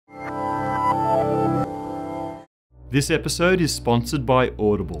This episode is sponsored by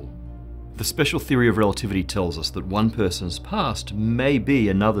Audible. The special theory of relativity tells us that one person's past may be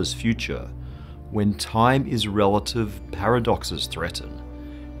another's future. When time is relative, paradoxes threaten.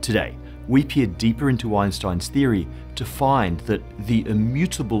 Today, we peer deeper into Einstein's theory to find that the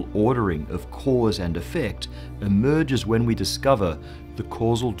immutable ordering of cause and effect emerges when we discover the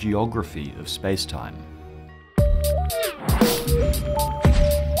causal geography of spacetime.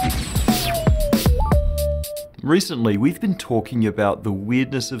 Recently, we've been talking about the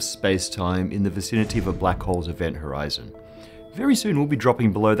weirdness of spacetime in the vicinity of a black hole's event horizon. Very soon we'll be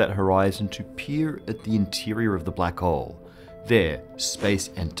dropping below that horizon to peer at the interior of the black hole. There,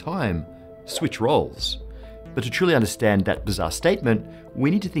 space and time switch roles. But to truly understand that bizarre statement, we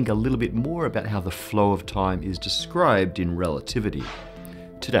need to think a little bit more about how the flow of time is described in relativity.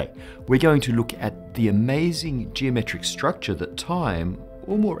 Today, we're going to look at the amazing geometric structure that time,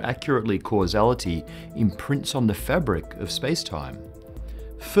 or more accurately causality, imprints on the fabric of spacetime.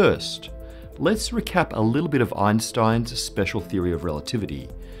 First, let's recap a little bit of Einstein's special theory of relativity.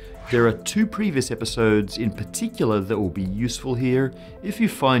 There are two previous episodes in particular that will be useful here if you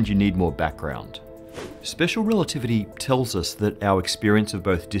find you need more background. Special relativity tells us that our experience of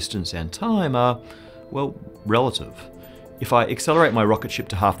both distance and time are, well, relative. If I accelerate my rocket ship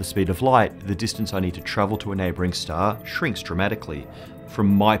to half the speed of light, the distance I need to travel to a neighbouring star shrinks dramatically, from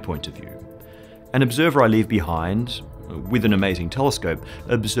my point of view. An observer I leave behind, with an amazing telescope,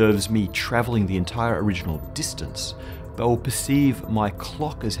 observes me travelling the entire original distance, but will perceive my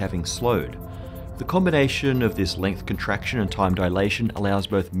clock as having slowed. The combination of this length contraction and time dilation allows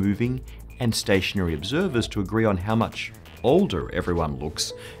both moving and stationary observers to agree on how much older everyone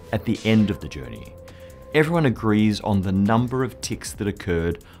looks at the end of the journey. Everyone agrees on the number of ticks that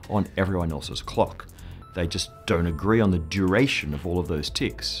occurred on everyone else's clock. They just don't agree on the duration of all of those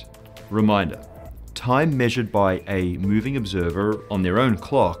ticks. Reminder, time measured by a moving observer on their own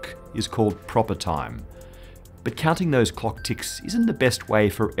clock is called proper time. But counting those clock ticks isn't the best way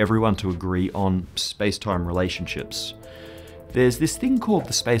for everyone to agree on space-time relationships. There's this thing called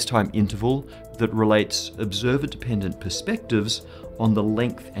the space-time interval that relates observer-dependent perspectives on the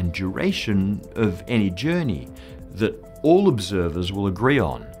length and duration of any journey that all observers will agree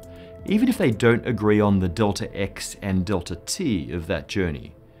on, even if they don't agree on the delta x and delta t of that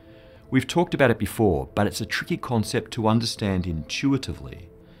journey. We've talked about it before, but it's a tricky concept to understand intuitively.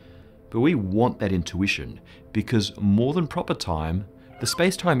 But we want that intuition, because more than proper time, the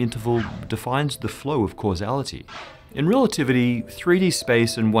space-time interval defines the flow of causality. In relativity, 3D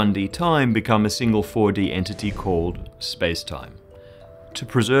space and 1D time become a single 4D entity called spacetime. To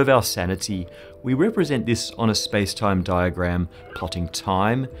preserve our sanity, we represent this on a space-time diagram plotting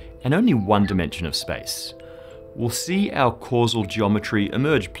time and only one dimension of space. We'll see our causal geometry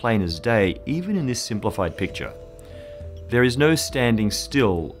emerge plain as day even in this simplified picture. There is no standing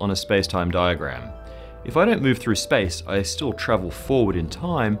still on a space-time diagram. If I don't move through space, I still travel forward in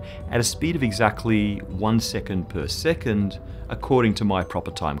time at a speed of exactly 1 second per second according to my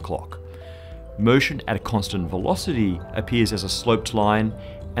proper time clock. Motion at a constant velocity appears as a sloped line,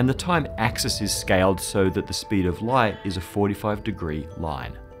 and the time axis is scaled so that the speed of light is a 45-degree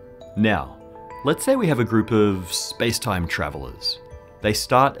line. Now, let's say we have a group of space-time travelers. They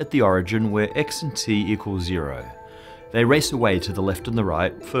start at the origin where x and t equals 0. They race away to the left and the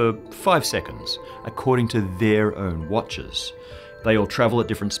right for 5 seconds, according to their own watches. They all travel at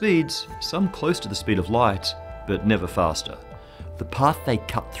different speeds, some close to the speed of light, but never faster. The path they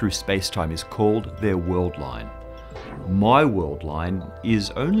cut through space-time is called their world line. My world line is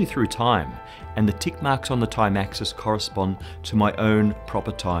only through time, and the tick marks on the time axis correspond to my own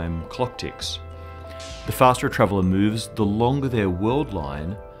proper time clock ticks. The faster a traveller moves, the longer their world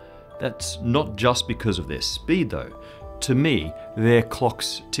line. That's not just because of their speed though. To me, their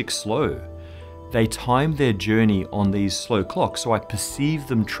clocks tick slow. They time their journey on these slow clocks, so I perceive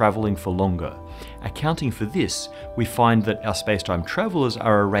them travelling for longer. Accounting for this, we find that our space-time travellers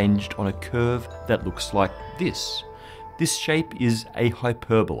are arranged on a curve that looks like this. This shape is a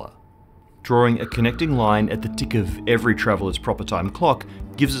hyperbola. Drawing a connecting line at the tick of every traveller's proper time clock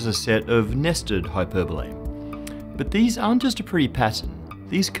gives us a set of nested hyperbolae. But these aren't just a pretty pattern.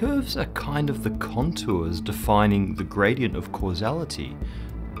 These curves are kind of the contours defining the gradient of causality,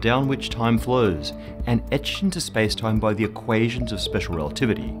 down which time flows, and etched into spacetime by the equations of special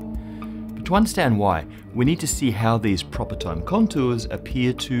relativity. But to understand why, we need to see how these proper time contours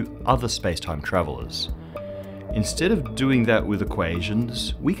appear to other spacetime travelers. Instead of doing that with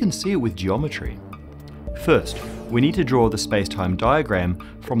equations, we can see it with geometry. First, we need to draw the spacetime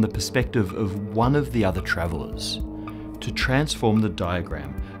diagram from the perspective of one of the other travelers. To transform the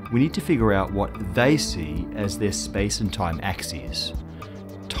diagram, we need to figure out what they see as their space and time axes.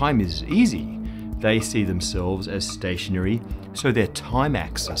 Time is easy. They see themselves as stationary, so their time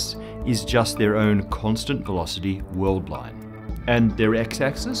axis is just their own constant velocity world line. And their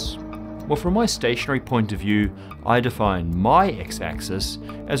x-axis? Well, from my stationary point of view, I define my x-axis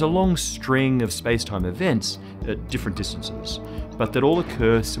as a long string of space-time events at different distances, but that all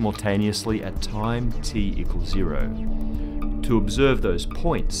occur simultaneously at time t equals 0. To observe those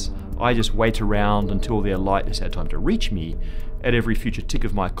points, I just wait around until their light has had time to reach me. At every future tick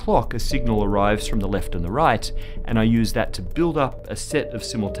of my clock, a signal arrives from the left and the right, and I use that to build up a set of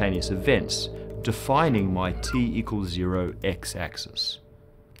simultaneous events, defining my t equals 0 x-axis.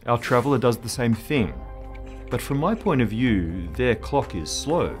 Our traveller does the same thing, but from my point of view, their clock is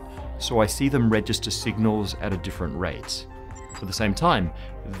slow, so I see them register signals at a different rate. At the same time,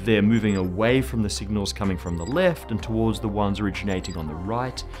 they're moving away from the signals coming from the left and towards the ones originating on the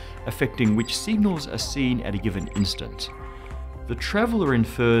right, affecting which signals are seen at a given instant. The traveller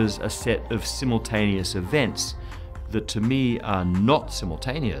infers a set of simultaneous events that to me are not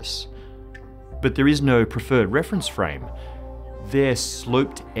simultaneous, but there is no preferred reference frame. Their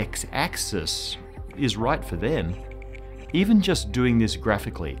sloped x-axis is right for them. Even just doing this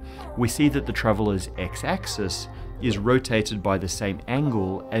graphically, we see that the traveller's x-axis is rotated by the same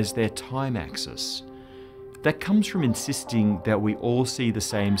angle as their time axis. That comes from insisting that we all see the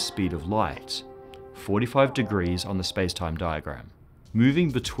same speed of light, 45 degrees on the space-time diagram.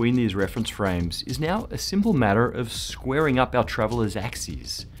 Moving between these reference frames is now a simple matter of squaring up our traveller's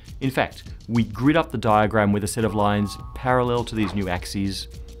axes. In fact, we grid up the diagram with a set of lines parallel to these new axes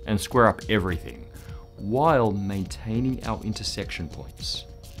and square up everything, while maintaining our intersection points.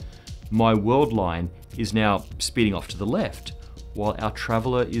 My world line is now speeding off to the left, while our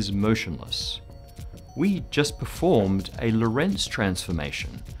traveller is motionless. We just performed a Lorentz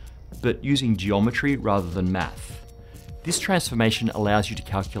transformation, but using geometry rather than math. This transformation allows you to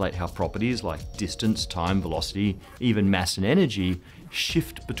calculate how properties like distance, time, velocity, even mass and energy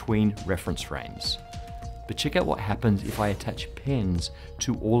shift between reference frames. But check out what happens if I attach pens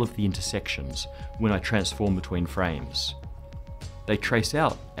to all of the intersections when I transform between frames. They trace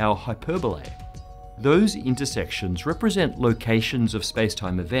out our hyperbolae. Those intersections represent locations of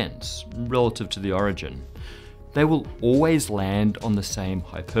space-time events relative to the origin. They will always land on the same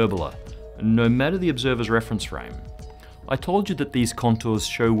hyperbola, no matter the observer's reference frame. I told you that these contours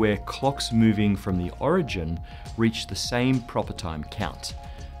show where clocks moving from the origin reach the same proper time count.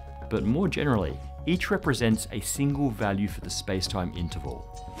 But more generally, each represents a single value for the space-time interval.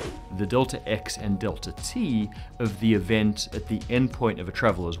 The delta x and delta t of the event at the endpoint of a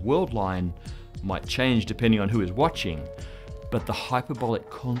traveller's world line might change depending on who is watching, but the hyperbolic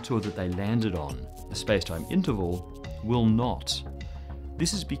contour that they landed on, the space-time interval, will not.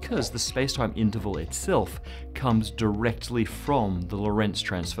 This is because the space-time interval itself comes directly from the Lorentz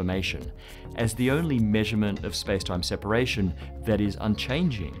transformation, as the only measurement of space-time separation that is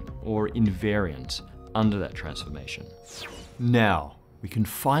unchanging or invariant under that transformation. Now, we can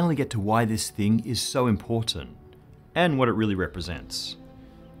finally get to why this thing is so important, and what it really represents.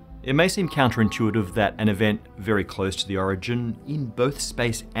 It may seem counterintuitive that an event very close to the origin, in both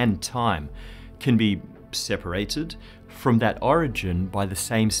space and time, can be separated from that origin by the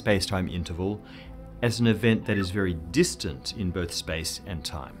same space-time interval as an event that is very distant in both space and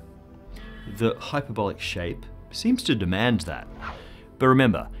time. The hyperbolic shape seems to demand that. But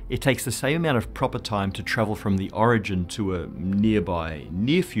remember, it takes the same amount of proper time to travel from the origin to a nearby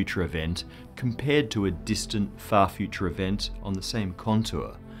near-future event compared to a distant far-future event on the same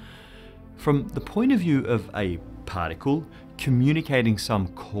contour. From the point of view of a particle communicating some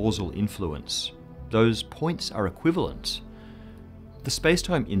causal influence, those points are equivalent. The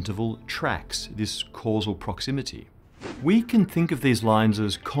space-time interval tracks this causal proximity. We can think of these lines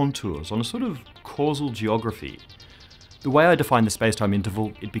as contours on a sort of causal geography. The way I define the space-time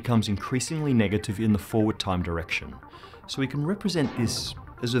interval, it becomes increasingly negative in the forward time direction. So we can represent this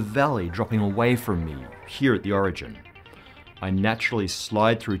as a valley dropping away from me here at the origin. I naturally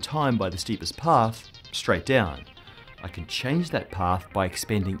slide through time by the steepest path, straight down. I can change that path by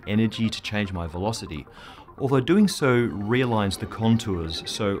expending energy to change my velocity, although doing so realigns the contours,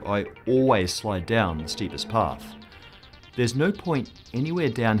 so I always slide down the steepest path. There's no point anywhere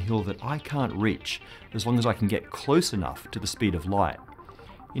downhill that I can't reach as long as I can get close enough to the speed of light.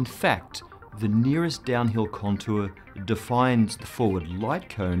 In fact, the nearest downhill contour defines the forward light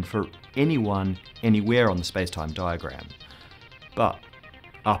cone for anyone, anywhere on the space-time diagram. But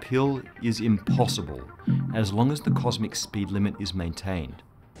uphill is impossible as long as the cosmic speed limit is maintained.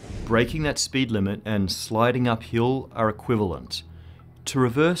 Breaking that speed limit and sliding uphill are equivalent. To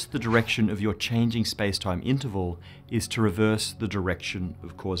reverse the direction of your changing space-time interval is to reverse the direction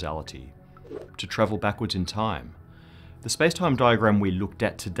of causality, to travel backwards in time. The space-time diagram we looked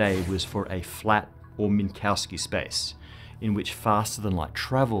at today was for a flat or Minkowski space, in which faster-than-light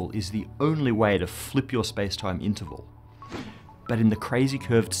travel is the only way to flip your space-time interval. But in the crazy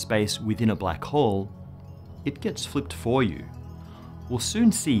curved space within a black hole, it gets flipped for you. We'll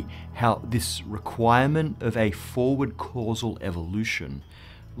soon see how this requirement of a forward causal evolution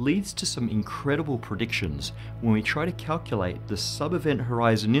leads to some incredible predictions when we try to calculate the sub-event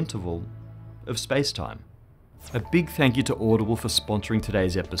horizon interval of space-time. A big thank you to Audible for sponsoring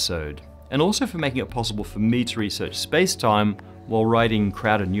today's episode, and also for making it possible for me to research space-time while riding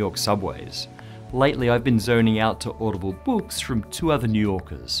crowded New York subways. Lately I've been zoning out to Audible books from two other New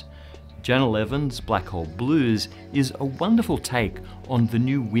Yorkers. Jan Levin's Black Hole Blues is a wonderful take on the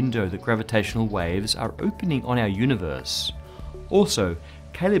new window that gravitational waves are opening on our universe. Also,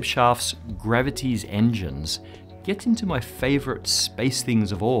 Caleb Scharf's Gravity's Engines gets into my favourite space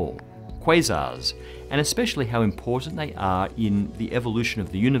things of all, quasars, and especially how important they are in the evolution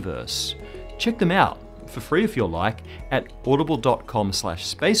of the universe. Check them out, for free if you like, at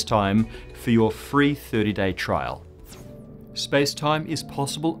audible.com/spacetime for your free 30-day trial. Spacetime is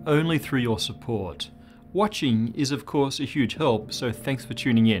possible only through your support. Watching is of course a huge help, so thanks for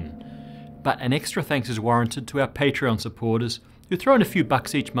tuning in. But an extra thanks is warranted to our Patreon supporters who throw in a few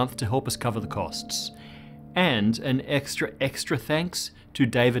bucks each month to help us cover the costs. And an extra thanks to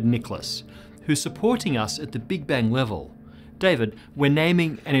David Nicklas, who's supporting us at the Big Bang level. David, we're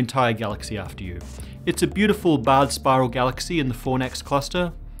naming an entire galaxy after you. It's a beautiful barred spiral galaxy in the Fornax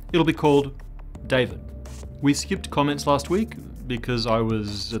cluster. It'll be called David. We skipped comments last week because I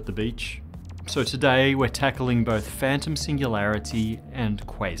was at the beach. So today we're tackling both phantom singularity and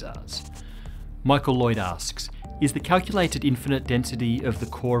quasars. Michael Lloyd asks, is the calculated infinite density of the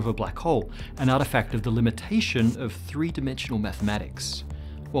core of a black hole an artifact of the limitation of three-dimensional mathematics?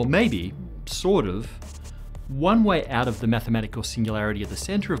 Well, maybe, sort of. One way out of the mathematical singularity at the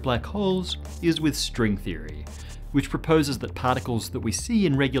center of black holes is with string theory, which proposes that particles that we see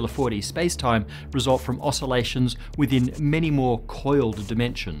in regular 4D spacetime result from oscillations within many more coiled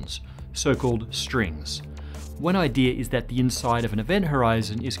dimensions, so-called strings. One idea is that the inside of an event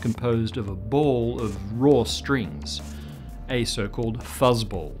horizon is composed of a ball of raw strings, a so-called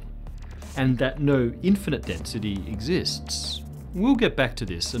fuzzball, and that no infinite density exists. We'll get back to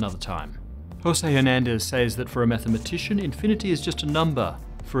this another time. Jose Hernandez says that for a mathematician, infinity is just a number.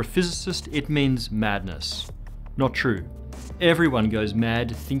 For a physicist, it means madness. Not true. Everyone goes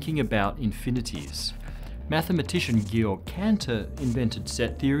mad thinking about infinities. Mathematician Georg Cantor invented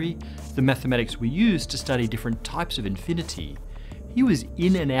set theory, the mathematics we use to study different types of infinity. He was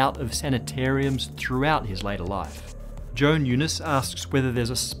in and out of sanitariums throughout his later life. Joan Eunice asks whether there's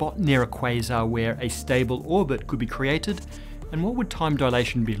a spot near a quasar where a stable orbit could be created, and what would time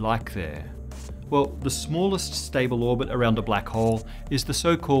dilation be like there? Well, the smallest stable orbit around a black hole is the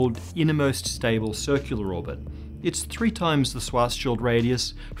so-called innermost stable circular orbit. It's 3 times the Schwarzschild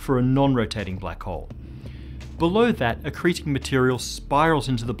radius for a non-rotating black hole. Below that, accreting material spirals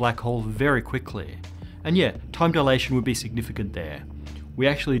into the black hole very quickly. And yeah, time dilation would be significant there. We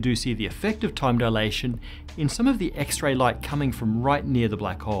actually do see the effect of time dilation in some of the X-ray light coming from right near the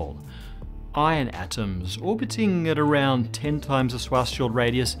black hole. Iron atoms, orbiting at around 10 times the Schwarzschild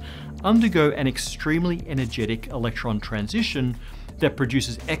radius, undergo an extremely energetic electron transition that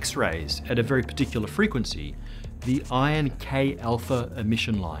produces X-rays at a very particular frequency, the iron K-alpha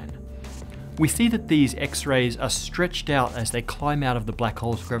emission line. We see that these X-rays are stretched out as they climb out of the black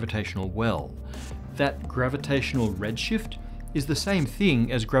hole's gravitational well. That gravitational redshift is the same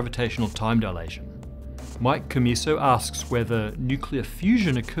thing as gravitational time dilation. Mike Cammiso asks whether nuclear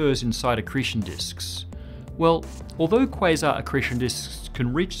fusion occurs inside accretion disks. Well, although quasar accretion disks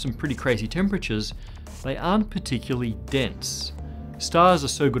can reach some pretty crazy temperatures, they aren't particularly dense. Stars are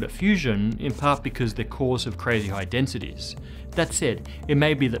so good at fusion, in part because their cores have crazy high densities. That said, it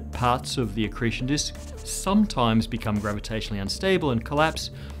may be that parts of the accretion disk sometimes become gravitationally unstable and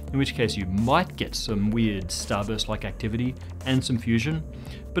collapse, in which case you might get some weird starburst-like activity and some fusion.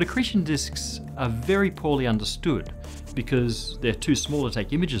 But accretion disks are very poorly understood because they're too small to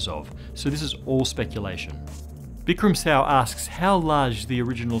take images of, so this is all speculation. Bikram Sao asks how large the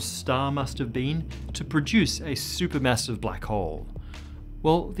original star must have been to produce a supermassive black hole.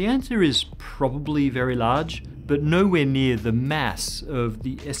 Well, the answer is probably very large, but nowhere near the mass of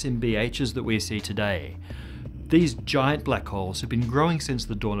the SMBHs that we see today. These giant black holes have been growing since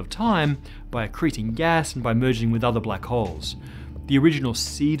the dawn of time by accreting gas and by merging with other black holes. The original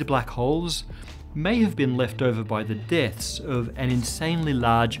seed black holes may have been left over by the deaths of an insanely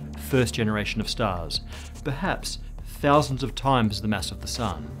large first generation of stars, perhaps thousands of times the mass of the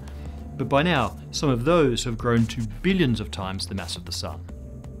Sun. But by now, some of those have grown to billions of times the mass of the Sun.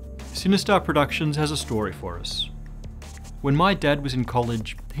 Cinestar Productions has a story for us. When my dad was in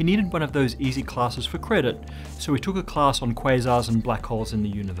college, he needed one of those easy classes for credit, so he took a class on quasars and black holes in the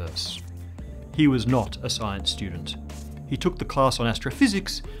universe. He was not a science student. He took the class on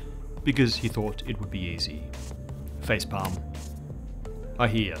astrophysics because he thought it would be easy. Facepalm. I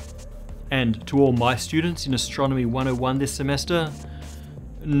hear. And to all my students in Astronomy 101 this semester,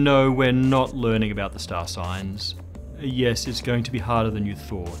 no, we're not learning about the star signs. Yes, it's going to be harder than you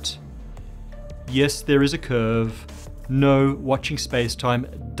thought. Yes, there is a curve. No, watching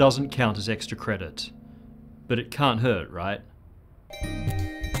space-time doesn't count as extra credit. But it can't hurt, right?